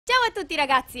Ciao a tutti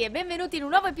ragazzi e benvenuti in un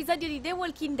nuovo episodio di The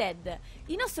Walking Dead.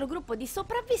 Il nostro gruppo di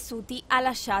sopravvissuti ha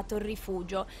lasciato il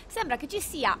rifugio. Sembra che ci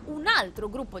sia un altro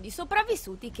gruppo di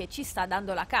sopravvissuti che ci sta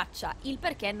dando la caccia. Il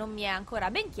perché non mi è ancora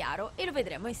ben chiaro e lo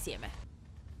vedremo insieme.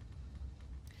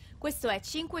 Questo è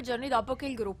 5 giorni dopo che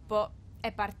il gruppo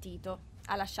è partito.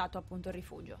 Ha lasciato appunto il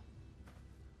rifugio.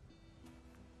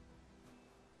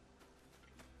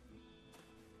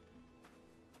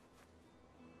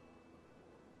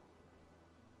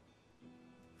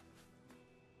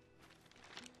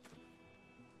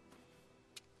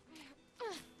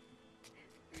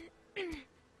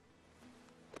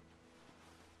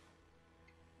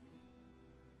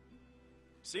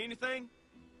 See anything?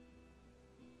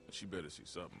 She better see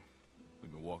something.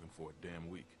 We've been walking for a damn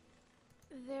week.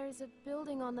 There's a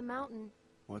building on the mountain.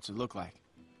 What's it look like?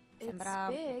 Sembra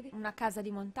It's big. una casa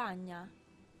di montagna.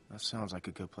 That sounds like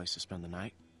a good place to spend the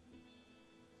night.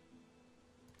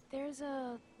 There's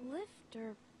a lift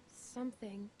or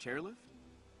something. Chairlift?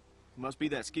 Must be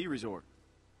that ski resort.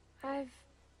 I've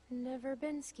never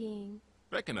been skiing.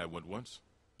 Beck and I went once.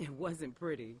 It wasn't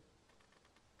pretty.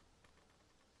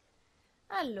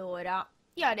 Allora,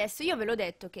 io ve l'ho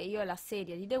detto che io la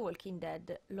serie di The Walking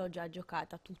Dead l'ho già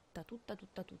giocata tutta.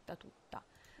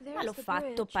 Ma l'ho There's the fatto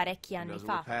bridge. parecchi anni Does it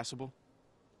look fa. passable?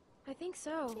 I think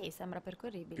so. Sì, sembra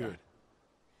percorribile. Good.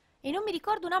 E non mi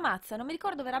ricordo una mazza, non mi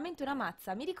ricordo veramente una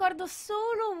mazza, mi ricordo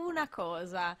solo una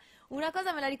cosa. Una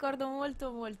cosa me la ricordo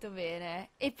molto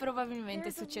bene e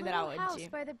probabilmente There's a succederà little house oggi.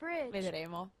 by the bridge.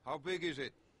 Vedremo. How big is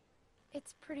it?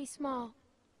 It's pretty small.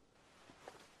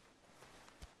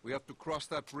 We have to cross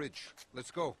that bridge. Let's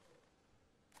go.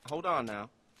 Hold on now.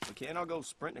 We can't all go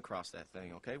sprinting across that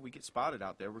thing, okay? We get spotted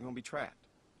out there, we're gonna be trapped.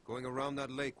 Going around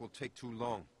that lake will take too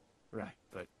long. Right,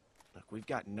 but look, we've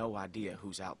got no idea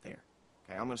who's out there.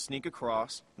 Okay, I'm gonna sneak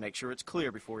across, make sure it's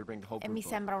clear before we bring the whole E group mi over.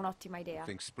 sembra un'ottima idea.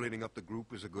 Think splitting up the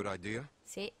group is a good idea?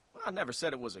 Sì. Well, I never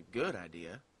said it was a good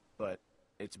idea, but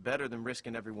it's better than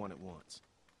risking everyone at once.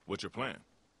 What's your plan?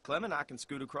 Clem and I can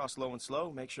scoot across low and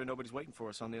slow, make sure nobody's waiting for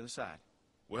us on the other side.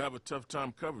 We'll have a tough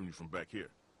time covering you from back here.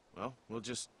 Well, we'll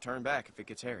just turn back if it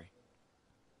gets hairy.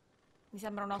 Mi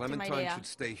sembra un'ottima Clementine idea. should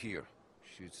stay here.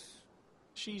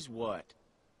 She's what?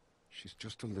 She's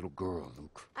just a little girl,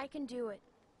 Luke. I can do it.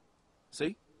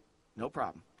 See? No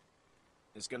problem.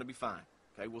 It's gonna be fine.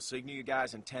 Okay, we'll signal you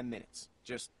guys in 10 minutes.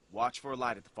 Just watch for a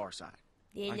light at the far side.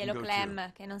 Diglielo, go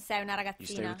Clem, che non sei una You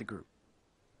stay ragazzina. with the group.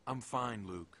 I'm fine,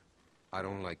 Luke. I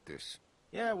don't like this.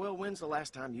 Yeah, well, when's the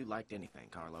last time you liked anything,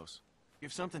 Carlos?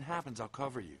 If something happens, I'll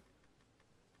cover you.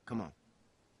 Come on.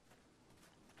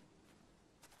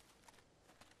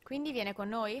 Quindi viene con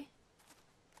noi?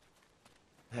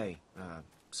 Hey,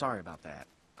 sorry about that.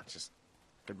 I just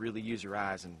could really use your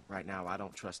eyes, and right now I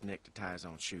don't trust Nick to tie his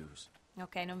own shoes.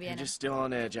 Ok, non You're viene. just still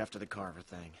on edge after the Carver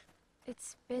thing.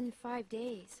 It's been 5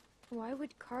 days. Why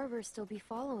would Carver still be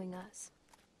following us?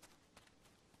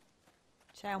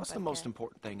 C'è un What's the most perché.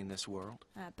 important thing in this world?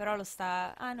 Però lo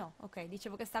sta... Ah no, ok,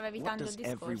 dicevo che stava What evitando il does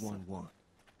discorso. everyone want?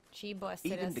 Cibo,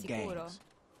 essere Even al the sicuro. gangs.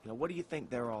 You know, what do you think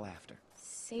they're all after?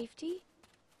 Safety?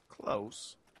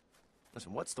 Close.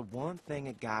 Listen, what's the one thing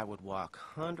a guy would walk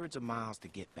hundreds of miles to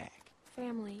get back?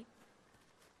 Family.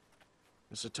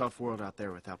 It's a tough world out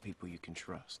there without people you can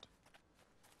trust.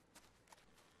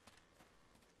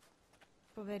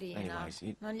 Poverina. Anyways,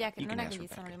 you, non, you non can è ask che gli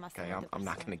sono Rebecca, rimaste okay? molte I'm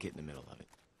not persone. going to get in the middle of it.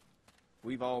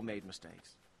 We've all made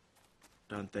mistakes.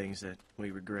 Done things that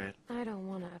we regret. I don't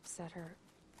want to upset her.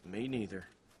 Me neither.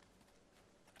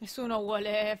 Nessuno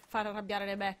vuole far arrabbiare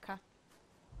Rebecca.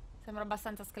 Sembra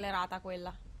abbastanza sclerata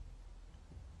quella.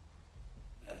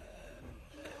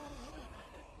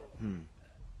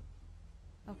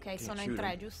 Ok, sono in shoot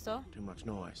 3, 'em. giusto? Too much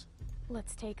noise.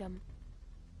 Let's take him.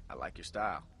 I like your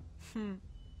style.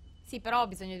 Sì, però ho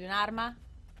bisogno di un'arma.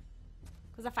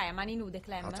 Cosa fai a mani nude,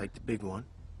 Clem? I'll take the big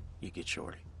one. You get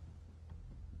Shorty.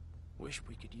 Wish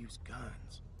we could use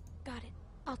guns. Got it.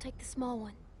 I'll take the small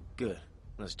one. Good.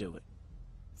 Let's do it.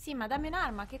 Sì, ma dammi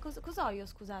un'arma. Che cos'ho io,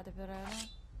 scusate, per...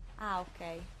 Ah,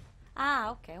 ok. Ah,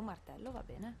 ok, un martello, va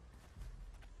bene.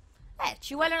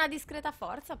 Ci vuole una discreta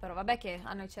forza, però vabbè che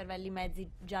hanno i cervelli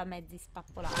già mezzi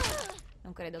spappolati.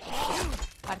 Non credo che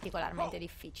sia particolarmente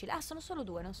difficile. Ah, sono solo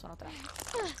 2, non sono 3. Lo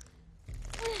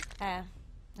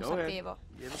Go ahead. sapevo.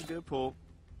 Give it a good pull.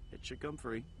 It should come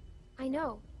free. I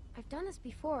know. I've done this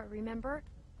before, remember?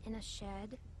 In a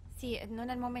shed. Sì, non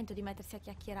è il momento di mettersi a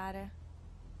chiacchierare.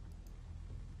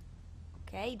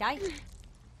 Ok, dai.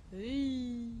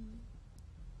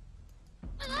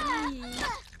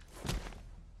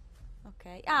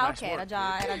 Ok. Ah, ok, Nice work,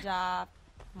 era già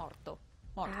morto.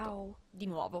 Morto. Ow. Di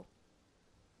nuovo.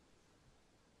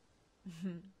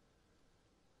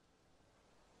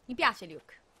 Mi piace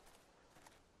Luke.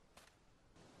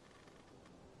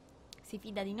 Si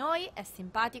fida di noi, è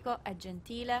simpatico, è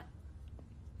gentile.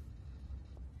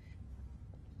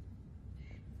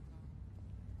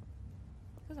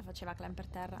 Cosa faceva Clem per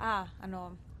terra? Ah,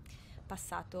 hanno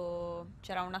passato...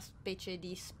 C'era una specie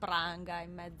di spranga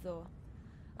in mezzo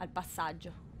al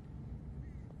passaggio.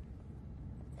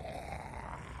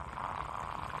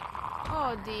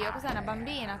 Oddio, cos'è una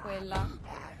bambina quella?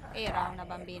 Era una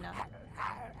bambina.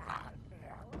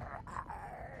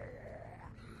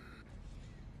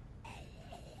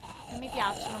 Non mi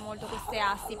piacciono molto queste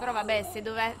assi, però vabbè, se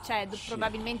cioè,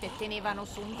 probabilmente tenevano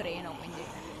su un treno, quindi...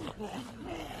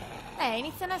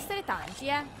 iniziano a essere tanti,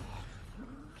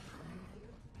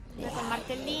 Col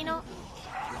martellino.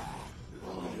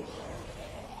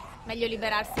 Meglio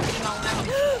liberarsi prima una...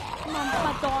 Ma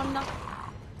madonna!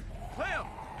 Clem!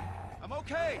 I'm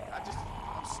okay.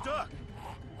 I'm stuck.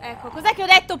 Ecco, cos'è che ho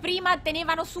detto prima?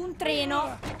 Tenevano su un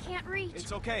treno. I can't reach.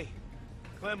 It's okay.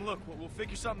 Clem, look, we'll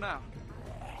figure something out.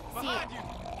 Sì. Behind you.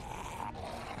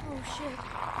 Oh shit.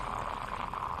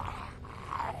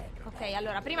 Ok,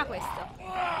 allora, prima questo.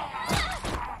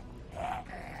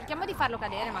 Cerchiamo di farlo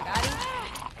cadere, magari.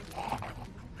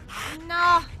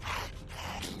 No!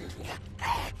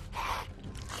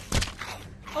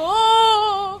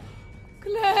 Oh!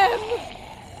 Clem!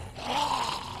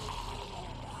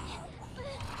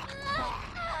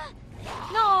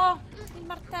 No! Il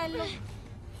martello.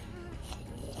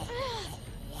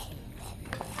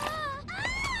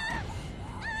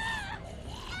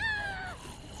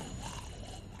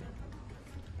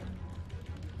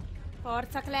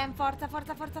 Forza Clem, forza,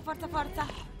 forza, forza, forza, forza.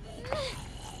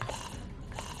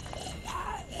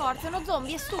 Forza, è uno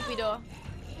zombie, è stupido.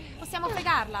 Possiamo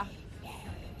fregarla.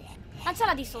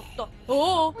 Lanciala di sotto.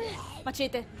 Oh!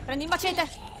 Macete, prendi il macete.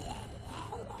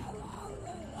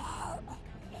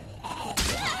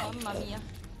 Mamma mia.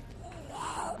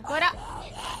 Ancora.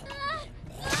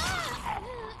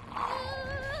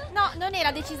 No, non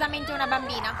era decisamente una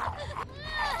bambina.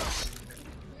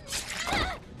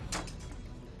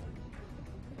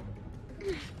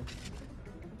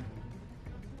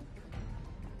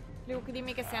 Luke,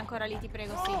 dimmi che sei ancora lì, ti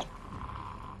prego, sì.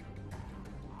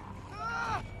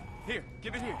 Here,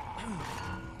 give it here.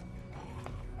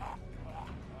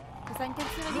 Cosa ha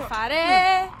intenzione di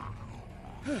fare?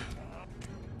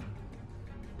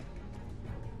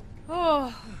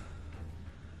 Oh.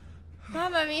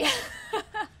 Mamma mia.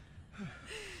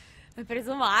 Mi hai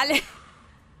preso male.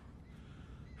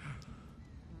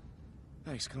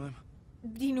 Thanks, Clem.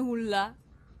 Di nulla.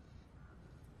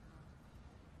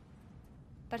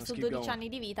 Ho perso Let's keep 12 going. anni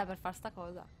di vita per far sta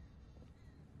cosa.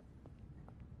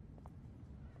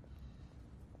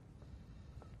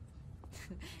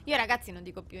 Io ragazzi non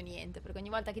dico più niente, perché ogni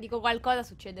volta che dico qualcosa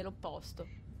succede l'opposto.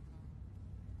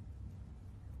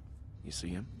 You see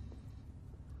him?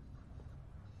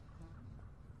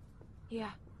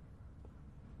 Yeah.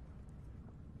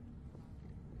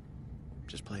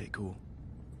 Just play it cool.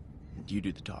 You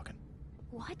do the talking.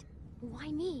 What?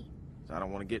 Why me? I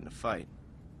don't want to get in a fight.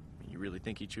 You really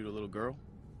think he chewed a little girl?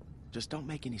 Just don't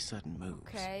make any sudden moves.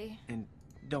 Ok. And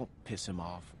don't piss him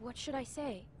off. What should I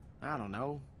say? I don't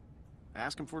know.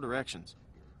 Ask him for directions.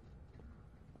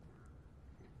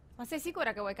 Ma sei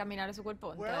sicura che vuoi camminare su quel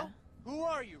ponte? Well, who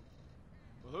are you?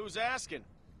 Well, who's asking?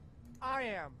 I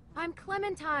am. I'm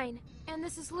Clementine, and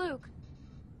this is Luke.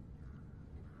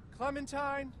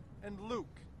 Clementine and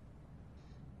Luke.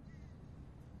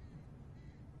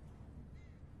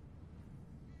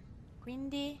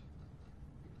 Quindi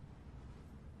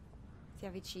si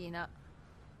avvicina.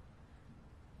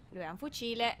 Lui ha un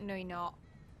fucile, noi no.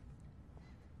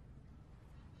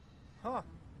 Huh.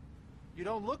 You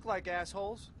don't look like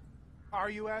assholes. Are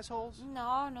you assholes?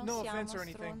 No, non No siamo offense or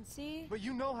anything. stronzi. But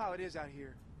you know how it is out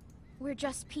here. We're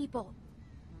just people.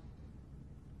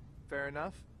 Fair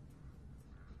enough.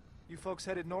 You folks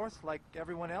headed north like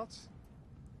everyone else?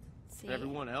 Sì.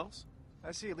 Everyone else?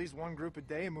 I see at least one group a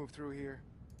day move through here.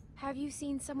 Have you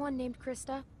seen someone named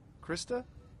Krista? Krista?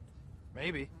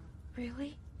 Maybe.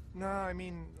 Really? No, I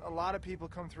mean, a lot of people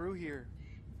come through here.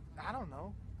 I don't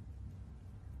know.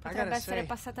 I Potrebbe gotta essere say,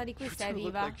 passata di qui you se è two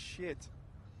look viva. like shit.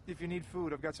 If you need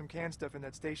food, I've got some canned stuff in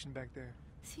that station back there.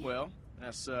 Sì. Well,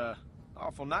 that's,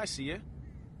 awful nice of you.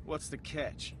 What's the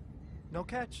catch? No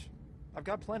catch. I've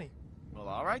got plenty. Well,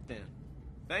 all right then.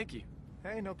 Thank you.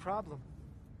 Hey, no problem.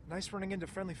 Nice running into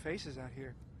friendly faces out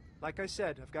here. Like I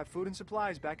said, I've got food and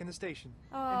supplies back in the station.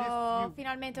 And if Oh, you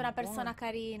finalmente una persona want-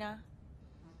 carina.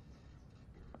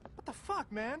 What the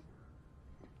fuck, man?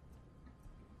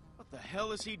 What the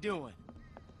hell is he doing?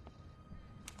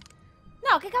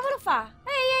 No, che cavolo fa?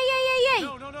 Ehi, ehi, ehi, ehi,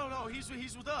 ehi! No, he's me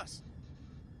he's with us.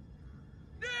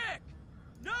 Nick!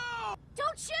 No!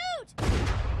 Don't shoot!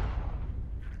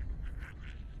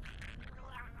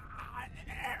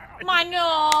 Ma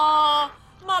no!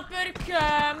 Ma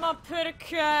perché? Ma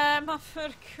perché? Ma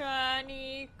perché,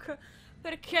 Nick?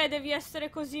 Perché devi essere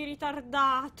così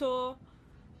ritardato?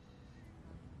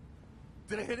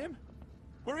 Did I hit him?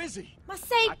 Where is he? Ma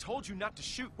sei... I told you not to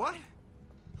shoot. What?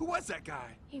 Who was that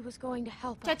guy? He was going to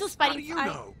help Cioè tu us. How spari do in... you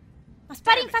know? Ma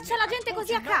spari in Damn it, faccia alla Nick, I gente told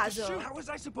così you a not to caso? shoot. How was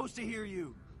I supposed to hear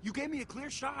you? You gave me a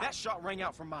clear shot. That shot rang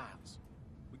out for miles.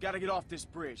 We gotta get off this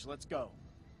bridge. Let's go.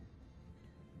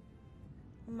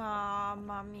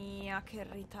 Mamma mia, che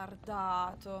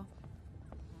ritardato.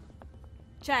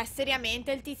 Cioè,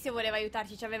 seriamente, il tizio voleva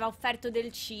aiutarci, ci aveva offerto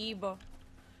del cibo.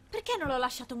 Perché non l'ho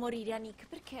lasciato morire a Nick?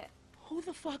 Perché? Who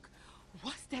the fuck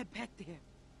was that back there?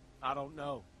 I don't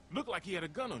know. Looked like he had a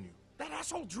gun on you. That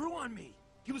asshole drew on me.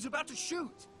 He was about to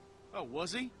shoot. Oh,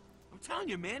 was he? I'm telling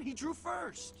you, man, he drew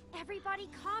first. Everybody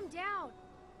calm down.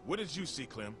 What did you see,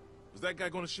 Clem? Was that guy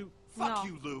gonna shoot? Fuck No.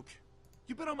 you, Luke.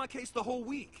 You've been on my case the whole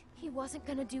week. He wasn't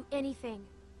gonna do anything.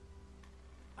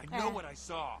 I know Eh. what I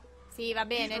saw. Sì, va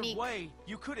bene, Either Nick. way,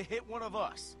 you could have hit one of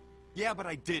us. Yeah, but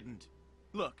I didn't.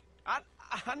 Look,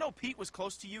 I know Pete was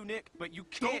close to you, Nick, but you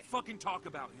Don't can't... fucking talk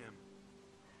about him.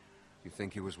 You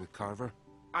think he was with Carver?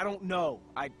 I don't know.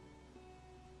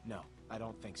 No, I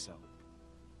don't think so.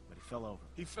 But he fell over.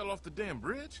 He fell off the damn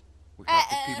bridge? We have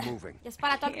to keep moving. Gli ha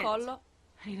sparato al Can't. collo.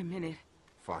 Wait a minute.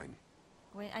 Fine.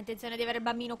 Ha intenzione di avere il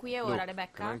bambino qui e ora, Luke,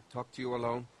 Rebecca? can I talk to you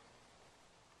alone?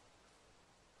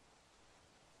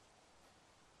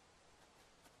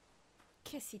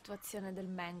 Che situazione del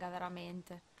manga,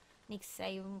 veramente. Nick,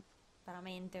 sei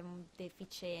veramente un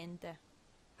deficiente.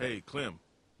 Hey, Clem,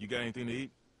 you got anything to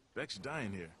eat? Beck's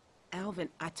dying here. Alvin,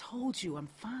 I told you I'm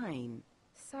fine.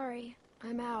 Sorry,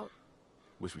 I'm out.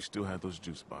 Wish we still had those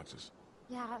juice boxes.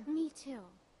 Yeah, me too.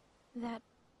 That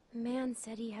man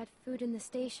said he had food in the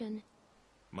station.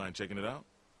 Mind checking it out?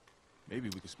 Maybe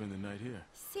we could spend the night here.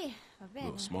 Sì, va A bene.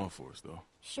 little small for us, though.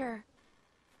 Sure.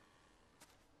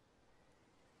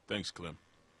 Thanks, Clem.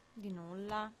 Di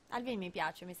nulla. Alvin mi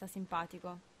piace, mi sta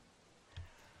simpatico.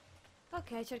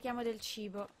 Ok, cerchiamo del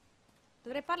cibo.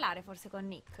 Dovrei parlare forse con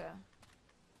Nick.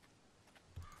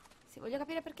 Sì, voglio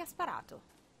capire perché ha sparato.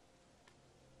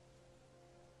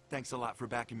 Thanks a lot for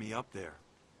backing me up there.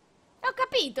 Ho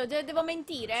capito, devo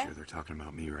mentire? Sure they're talking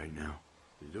about me right now.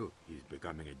 Look, he's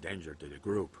becoming a danger to the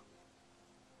group.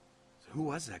 So who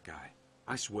was that guy?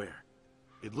 I swear.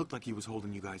 It looked like he was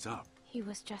holding you guys up. He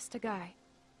was just a guy.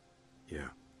 Yeah.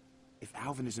 If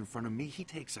Alvin is in front of me, he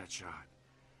takes that shot.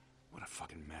 What a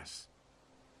fucking mess.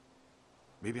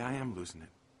 Maybe I am losing it.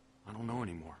 I don't know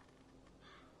anymore.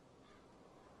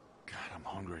 God, I'm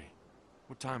hungry.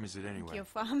 What time is it anyway? Che ho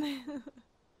fame.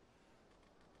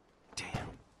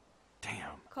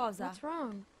 Damn. Cosa? What's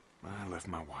wrong? I left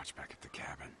my watch back at the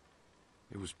cabin.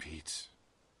 It was Pete's.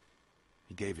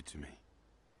 He gave it to me.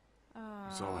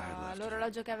 That's all I had left.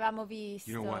 L'orologio che avevamo visto.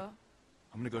 You know what?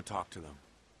 I'm gonna go talk to them.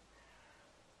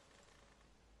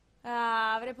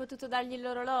 Ah, avrei potuto dargli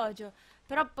l'orologio.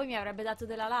 Però poi mi avrebbe dato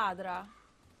della ladra.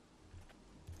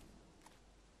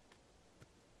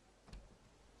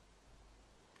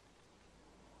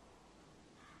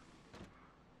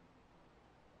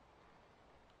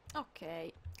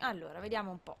 Ok, allora,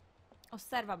 vediamo un po'.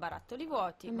 Osserva barattoli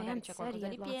vuoti, The magari man c'è said he qualcosa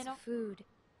had di lots pieno. of food.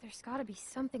 There's gotta be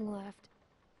something left.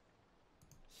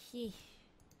 Sì,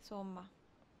 insomma.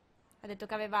 Ha detto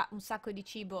che aveva un sacco di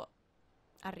cibo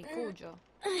al rifugio.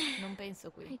 Non penso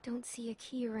I qui. don't see a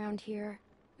key around here.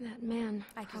 That man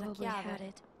Hai chiuso la probably chiave. had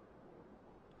it.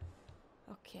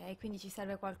 Ok, quindi ci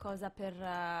serve qualcosa per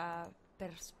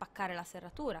spaccare la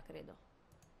serratura, credo.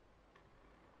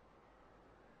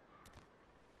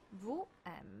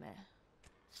 VM.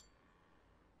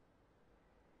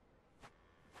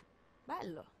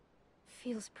 Bello.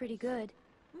 Feels pretty good.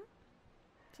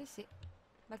 Sì, sì.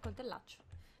 Bel coltellaccio.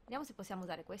 Vediamo se possiamo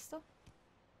usare questo.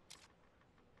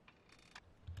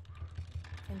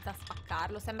 Senza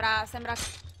spaccarlo. Sembra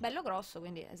bello grosso,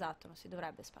 quindi esatto, non si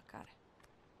dovrebbe spaccare.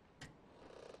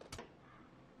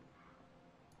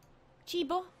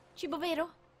 Cibo? Cibo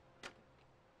vero?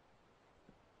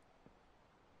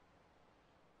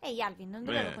 Ehi, Alvin, non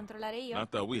dovevo Man, controllare io? I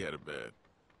thought we had it bad.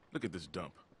 Look at this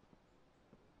dump.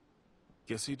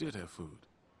 Guess he did have food.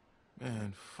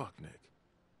 Man, fuck Nick.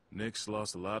 Nick's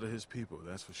lost a lot of his people,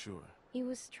 that's for sure. He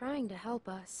was trying to help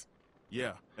us.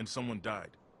 Yeah, and someone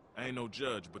died. I ain't no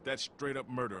judge, but that's straight up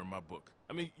murder in my book.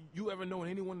 I mean, you ever known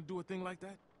anyone to do a thing like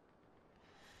that?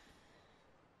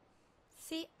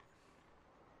 Sì.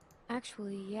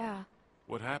 Actually, yeah.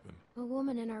 What happened? A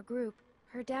woman in our group.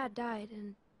 Her dad died,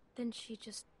 and then she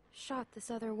just shot this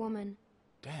other woman.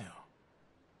 Damn.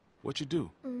 What you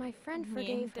do? My friend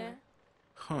forgave her,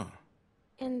 Huh.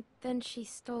 and then she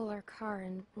stole our car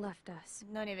and left us.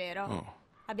 Non è vero. Oh.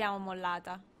 L'abbiamo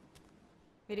mollata.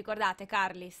 Vi ricordate?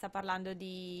 Carly sta parlando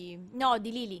di... No,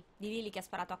 di Lily. Di Lily che ha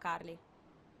sparato a Carly.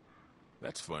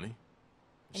 That's funny.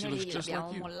 E She noi looks Lily just l'abbiamo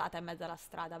like you. mollata in mezzo alla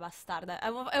strada, bastarda.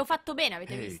 E ho fatto bene,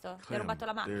 avete Hey, visto? Ti ho Clem, rubato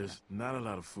la macchina. there's not a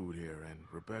lot of food here, and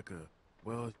Rebecca,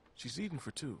 well, she's eating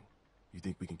for two. You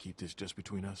think we can keep this just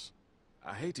between us?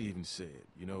 I hate to even say it,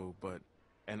 you know, but...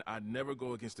 And I'd never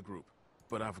go against the group.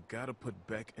 But I've got to put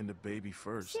Beck and the baby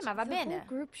first. Sì, ma va The whole bene.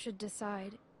 group should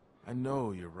decide. I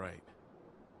know, you're right.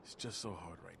 It's just so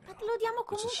hard right now. Ma lo diamo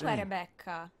It's a comunque a shame.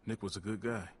 Rebecca. Nick was a good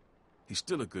guy. He's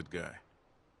still a good guy.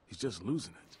 He's just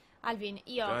losing it. Alvin,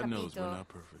 io ho God knows we're capito. not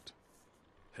perfect.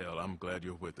 Hell, I'm glad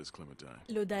you're with us, Clementine.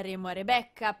 Lo daremo a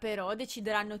Rebecca, però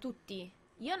decideranno tutti.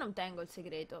 Io non tengo il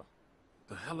segreto.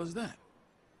 The hell is that?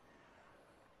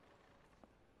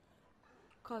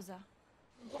 Cosa?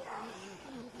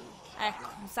 Ecco,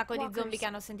 un sacco di zombie che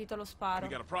hanno sentito lo We sparo.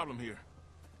 got a problem here.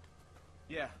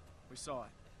 Yeah, we saw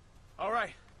it. All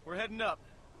right, we're heading up.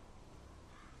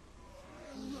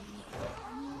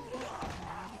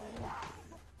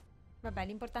 Vabbè,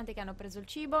 l'importante è che hanno preso il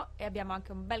cibo e abbiamo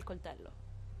anche un bel coltello.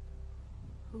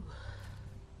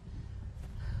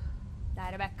 Dai,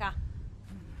 Rebecca.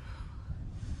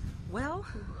 Well,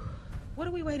 what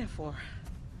are we waiting for?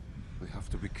 We have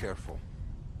to be careful.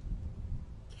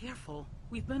 Careful.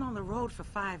 We've been on the road for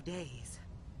 5 days.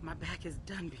 My back is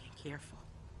done being careful.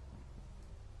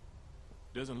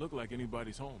 Doesn't look like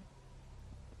anybody's home.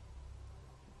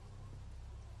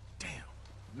 Damn.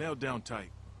 Nailed down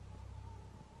tight.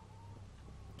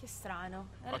 Che strano.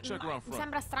 I'll check around Mi front.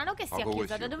 sembra strano che sia I'll go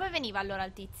chiusa. with Da you. dove veniva allora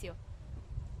il tizio?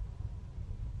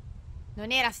 Non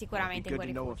era It'd be sicuramente in good quel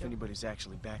to know if rifugio. anybody's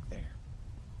actually back there.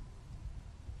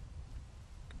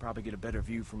 Could probably get a better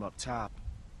view from up top.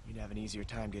 You'd have an easier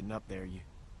time getting up there. You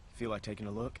feel like taking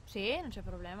a look? Sì, non c'è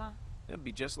problema. It'd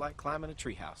be just like climbing a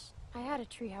treehouse. I had a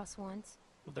treehouse once.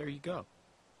 Well, there you go.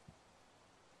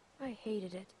 I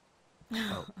hated it.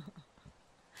 Oh,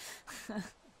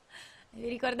 Vi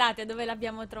ricordate dove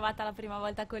l'abbiamo trovata la prima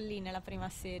volta con Lee nella prima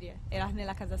serie? Era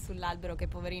nella casa sull'albero che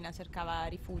poverina cercava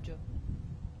rifugio.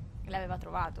 E l'aveva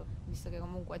trovato, visto che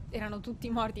comunque erano tutti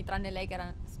morti tranne lei che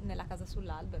era nella casa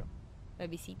sull'albero. La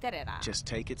babysitter era... just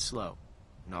take it slow,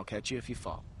 and I'll catch you if you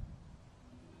fall.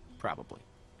 Probably.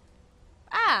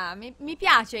 Ah, mi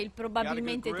piace il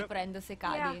probabilmente grip? ti prendo se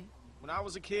cadi. When I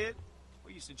was a kid,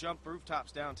 we used to jump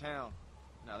rooftops downtown.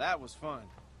 Now that was fun.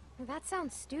 That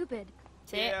sounds stupid.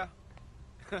 Sì. Yeah.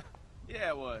 Yeah,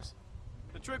 it was.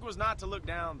 The trick was not to look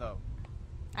down, though.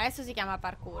 Adesso si chiama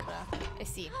parkour. E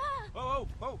sì, Oh,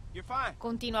 you're fine.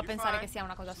 continuo a You're pensare fine. che sia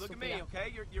una cosa Just look at me, stupida. okay?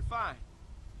 You're fine.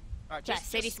 All right, Cioè, just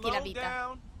se rischi la slow vita.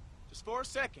 down, just for a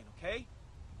second, okay?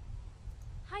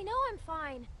 I know I'm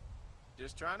fine.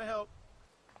 Just trying to help.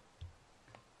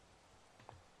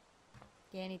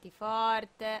 Tieniti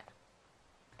forte.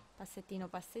 Passettino,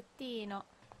 passettino.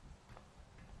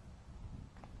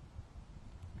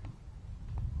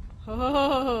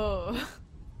 Oh!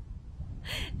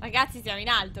 Ragazzi, siamo in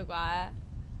alto qua, eh.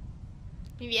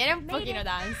 Mi viene un pochino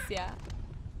d'ansia.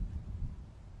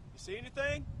 You see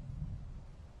anything?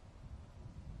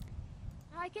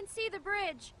 I can see the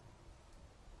bridge.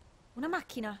 Una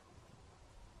macchina.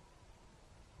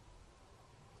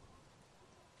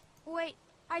 Wait,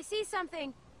 I see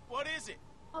something. What is it?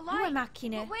 A Due light.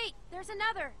 macchine. But wait, there's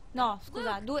another. No,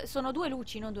 scusa, sono due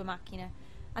luci, non due macchine.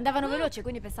 Andavano veloci,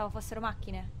 quindi pensavo fossero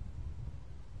macchine.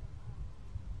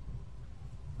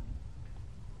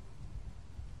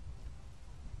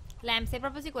 Lem, sei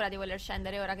proprio sicura di voler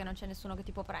scendere ora che non c'è nessuno che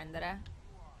ti può prendere?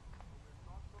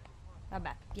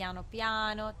 Vabbè, piano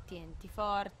piano, tienti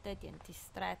forte, tienti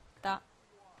stretta.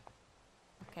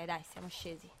 Ok, dai, siamo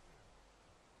scesi.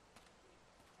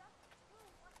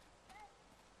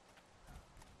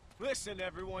 Listen,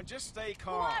 everyone, just stay Who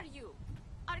calm. are you?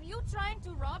 Are you trying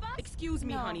to rob us? Excuse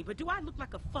me, No. honey, but do I look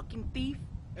like a fucking thief?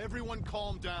 Everyone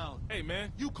calm down. Hey,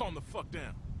 man, you calm the fuck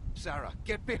down. Sarah,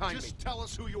 get behind Just me. tell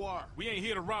us who you are. We ain't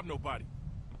here to rob nobody.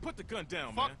 Put the gun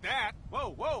down, Fuck man. that.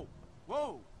 Whoa.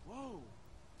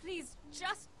 Please,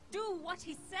 just do what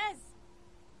he says.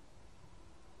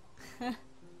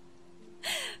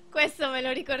 Questo me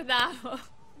lo ricordavo.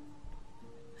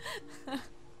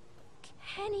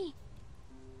 Kenny.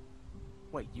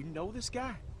 Wait, you know this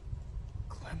guy?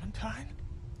 Clementine?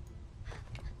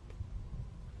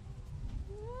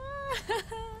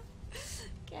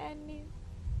 Kenny.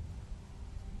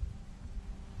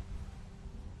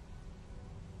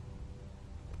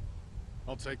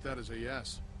 I'll take that as a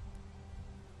yes.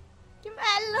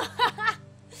 bello!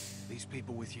 These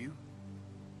people with you?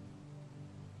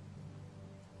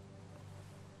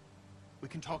 We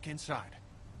can talk inside.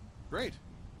 Great.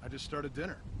 I just started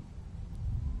dinner.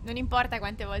 Non importa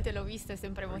quante volte l'ho visto, è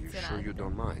sempre Are you sure emozionante. you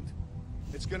don't mind?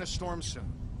 It's gonna storm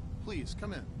soon. Please,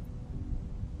 come in.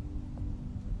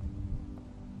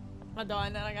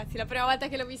 Madonna, ragazzi, la prima volta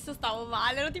che l'ho visto stavo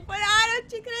male. Ero tipo, no, non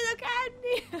ci credo,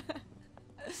 Candy.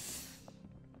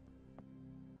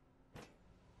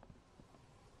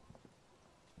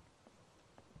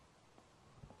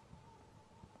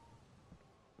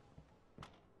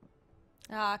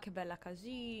 Ah, che bella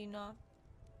casina.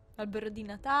 Albero di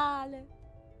Natale.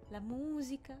 La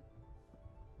musica.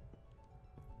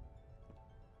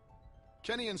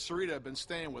 Kenny and Sarita have been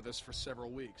staying with us for several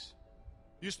weeks.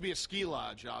 Used to be a ski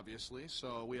lodge, obviously,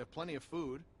 so we have plenty of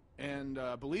food. And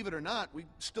believe it or not, we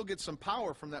still get some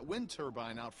power from that wind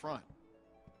turbine out front.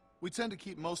 We tend to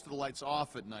keep most of the lights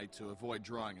off at night to avoid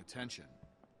drawing attention.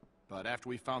 But after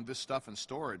we found this stuff in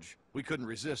storage, we couldn't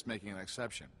resist making an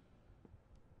exception.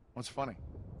 What's funny?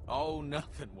 Oh,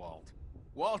 nothing, Walt.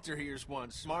 Walter here's one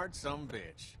smart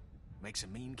sumbitch. Makes a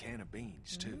mean can of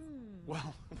beans, too.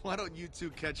 Well, why don't you two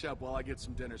catch up while I get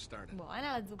some dinner started? Buona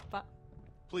la zuppa.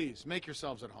 Please, make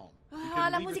yourselves at home. You Ah,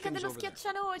 can la leave your musica things dello over there.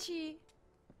 schiaccianoci.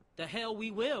 The hell we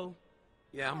will.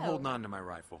 Yeah, I'm Oh. holding on to my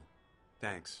rifle.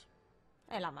 Thanks.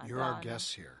 È la Madonna. You're our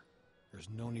guests here. There's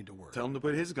no need to worry. Tell him to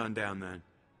put his gun down then.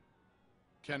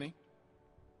 Kenny?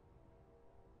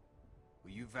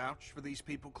 Will you vouch for these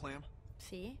people, Clem?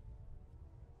 Sì.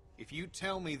 If you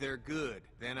tell me they're good,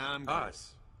 then I'm good.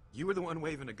 Us. You were the one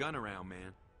waving a gun around,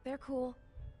 man. They're cool.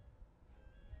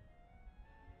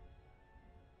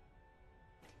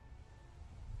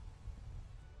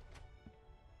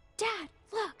 Dad,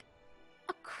 look!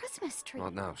 A Christmas tree.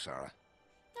 Not now, Sarah.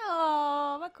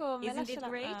 Oh, ma come? Isn't it Lasciala-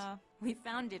 great? Ah. We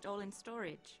found it all in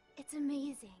storage. It's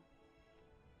amazing.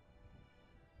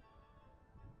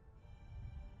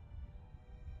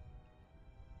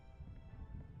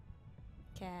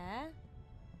 Che è?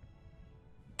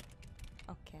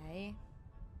 Ok.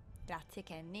 Grazie,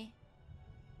 Kenny.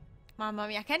 Mamma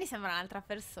mia, Kenny sembra un'altra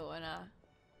persona.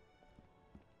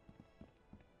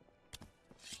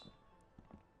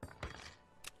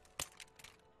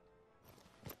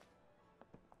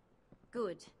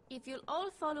 Good. If you'll all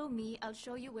follow me, I'll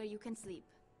show you where you can sleep.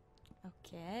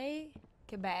 Ok.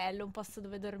 Che bello, un posto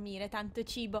dove dormire, tanto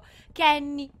cibo.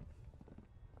 Kenny!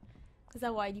 Cosa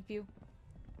vuoi di più?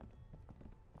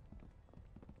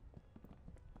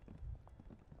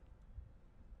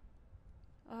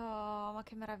 Oh, ma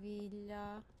che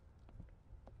meraviglia.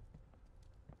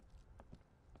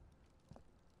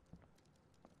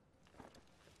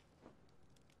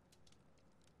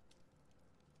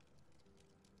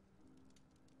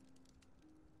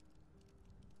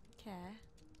 Che è?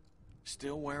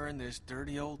 Still wearing this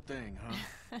dirty old thing,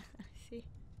 huh? Sì.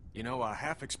 You know, I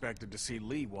half expected to see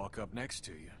Lee walk up next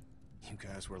to you. You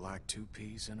guys were like two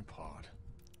peas in a pod.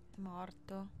 È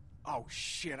morto. Oh,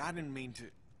 shit, I didn't mean to...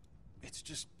 It's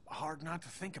just hard not to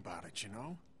think about it, you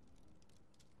know?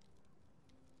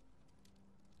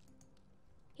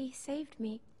 He saved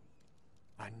me.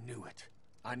 I knew it.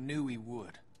 I knew he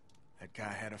would. That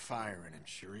guy had a fire in him,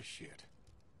 sure as shit.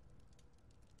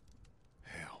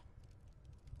 Hell.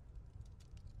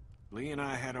 Lee and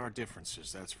I had our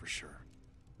differences, that's for sure.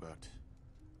 But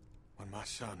when my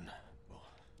son, well,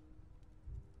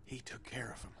 he took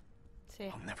care of him.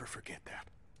 Sì. I'll never forget that.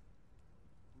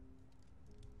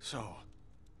 So,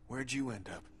 where'd you end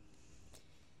up?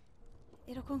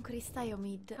 Ero con Krista e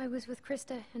Omid. I was with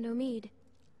Krista and Omid.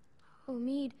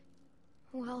 Omid,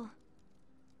 well,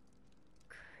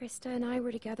 Krista and I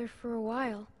were together for a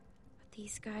while, but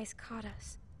these guys caught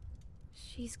us.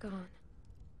 She's gone.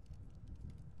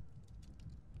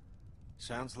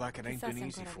 Sounds like it ain't Chissà been se è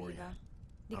easy ancora for you. viva.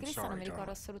 Di I'm Krista non sorry, mi ricordo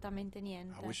darling. assolutamente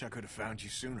niente. I wish I could have found you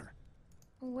sooner.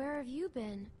 Where have you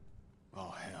been? Oh,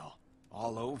 hell.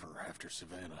 All over after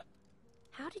Savannah.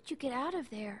 How did you get out of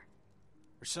there?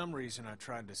 For some reason, I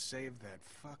tried to save that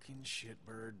fucking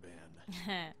shitbird band.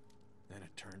 Then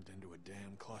it turned into a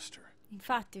damn cluster.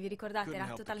 Infatti, vi ricordate, Couldn't era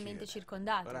help the totalmente kid,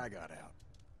 circondato. But I got out.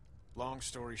 Long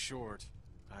story short,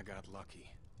 I got lucky.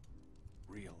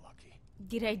 Real lucky.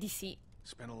 Direi di sì.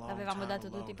 Spent a long L'avevamo time dato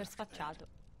alone tutti per after that. spacciato.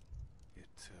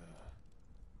 It,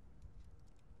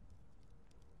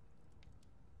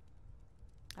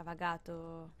 Ha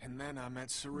vagato. And then I met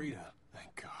Sarita,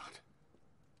 thank God.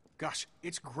 Gosh,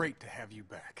 it's great to have you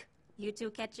back. You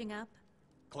two catching up?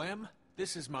 Clem,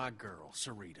 this is my girl,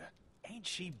 Sarita. Ain't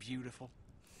she beautiful?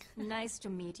 Nice to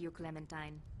meet you,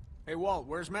 Clementine. Hey, Walt,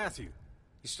 where's Matthew?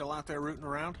 He's still out there rooting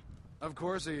around? Of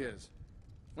course he is.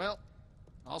 Well,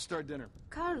 I'll start dinner.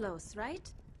 Carlos, right?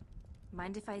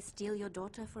 Mind if I steal your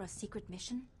daughter for a secret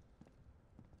mission?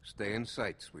 Stay in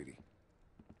sight, sweetie.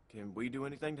 Can we do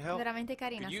anything to help? Veramente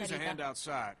carina, Could use a Sarita. hand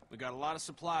outside. We got a lot of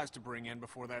supplies to bring in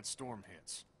before that storm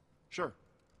hits. Sure.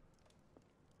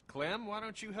 Clem, why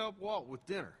don't you help Walt with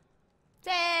dinner?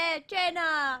 Sì,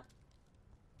 cena!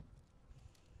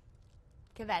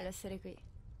 Che bello essere qui.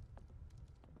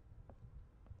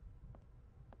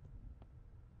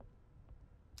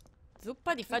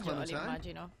 Zuppa di fagioli, Clementine?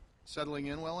 immagino. Settling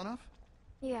in well enough?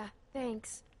 Yeah,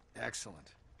 thanks.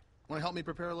 Excellent. Want to help me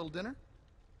prepare a little dinner?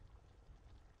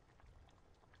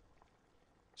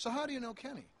 So how do you know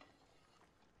Kenny?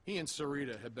 He and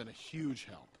Sarita have been a huge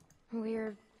help.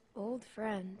 We're old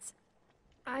friends.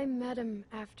 I met him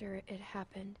after it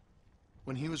happened.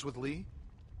 When he was with Lee?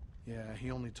 Yeah, he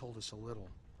only told us a little.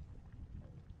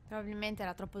 Probabilmente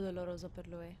era troppo doloroso per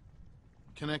lui.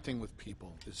 Connecting with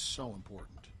people is so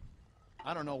important.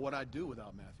 I don't know what I'd do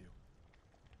without Matthew.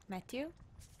 Matthew?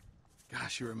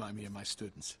 Gosh, you remind me of my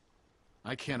students.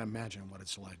 I can't imagine what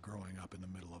it's like growing up in the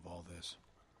middle of all this.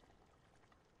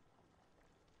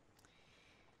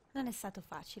 Non è stato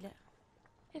facile.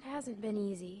 It hasn't been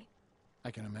easy.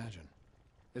 I can imagine.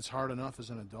 It's hard enough as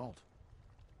an adult.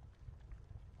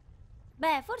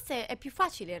 Beh, forse è più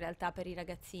facile in realtà per i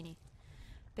ragazzini.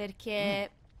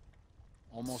 Perché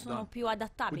Almost sono done. più Would you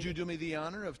adattabili. do me the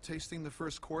honor of tasting the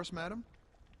first course, madam?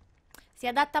 Si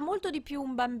adatta molto di più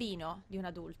un bambino di un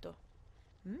adulto.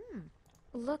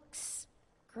 Looks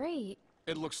great.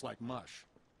 It looks like mush.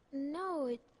 No,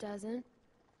 it doesn't.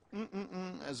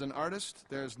 As an artist,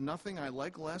 there's nothing I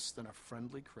like less than a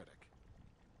friendly critic.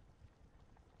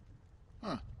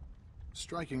 Huh.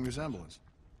 Striking resemblance.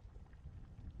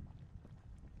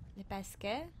 Le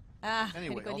pesche? Ah,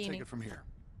 Anyway, I'll take ricodini. it from here.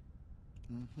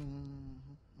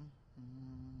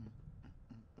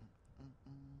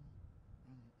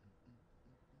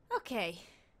 Ok,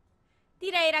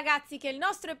 direi ragazzi che il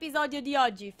nostro episodio di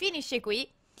oggi finisce qui.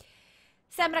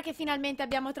 Sembra che finalmente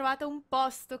abbiamo trovato un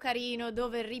posto carino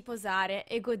dove riposare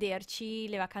e goderci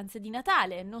le vacanze di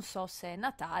Natale. Non so se è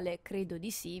Natale, credo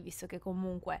di sì, visto che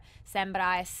comunque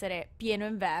sembra essere pieno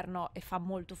inverno e fa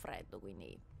molto freddo,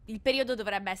 quindi il periodo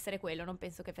dovrebbe essere quello, non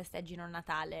penso che festeggino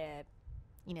Natale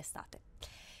in estate.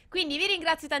 Quindi vi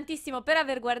ringrazio tantissimo per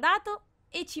aver guardato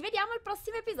e ci vediamo al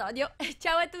prossimo episodio.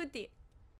 Ciao a tutti!